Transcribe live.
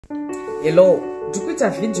Hello, ndikuita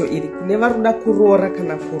video iri kune varuda kuroora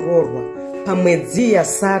kana kuroorwa pamwedzi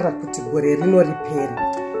yasara kuti gore rino ripere.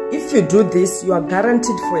 If you do this, you are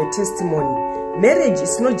guaranteed for a testimony. Marriage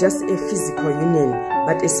is not just a physical union,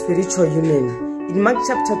 but a spiritual union. In Mark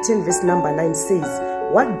chapter 10 verse number 9 says,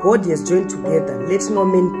 "What God has joined together, let no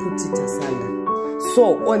man put it asunder." So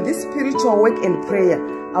on this spiritual work and prayer,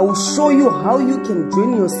 I will show you how you can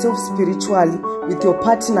join yourself spiritually with your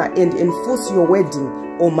partner and enforce your wedding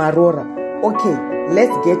or marora. Okay,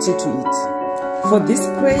 let's get into it. For this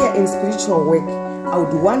prayer and spiritual work, I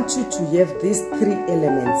would want you to have these 3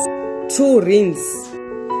 elements: 2 rings,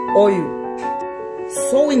 oil,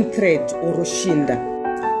 sewing thread or rushinda.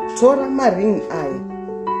 Tora maring aya,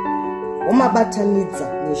 womabatanidza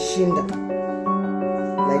neshinda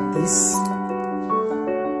like this.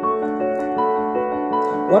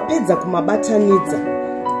 Wapedza kumabatanidza,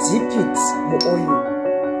 dip it muoil.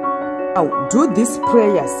 Now do this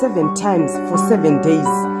prayer 7 times for 7 days.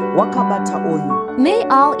 Wakabata oil. May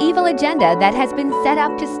all evil agenda that has been set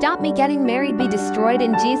up to stop me getting married be destroyed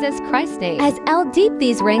in Jesus Christ's name. As I'll deep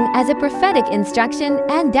these ring as a prophetic instruction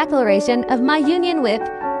and declaration of my union with,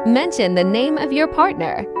 mention the name of your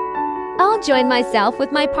partner. I'll join myself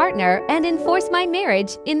with my partner and enforce my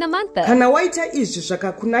marriage in the month of. Kana waita izvi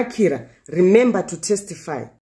zvakakunakira, remember to testify.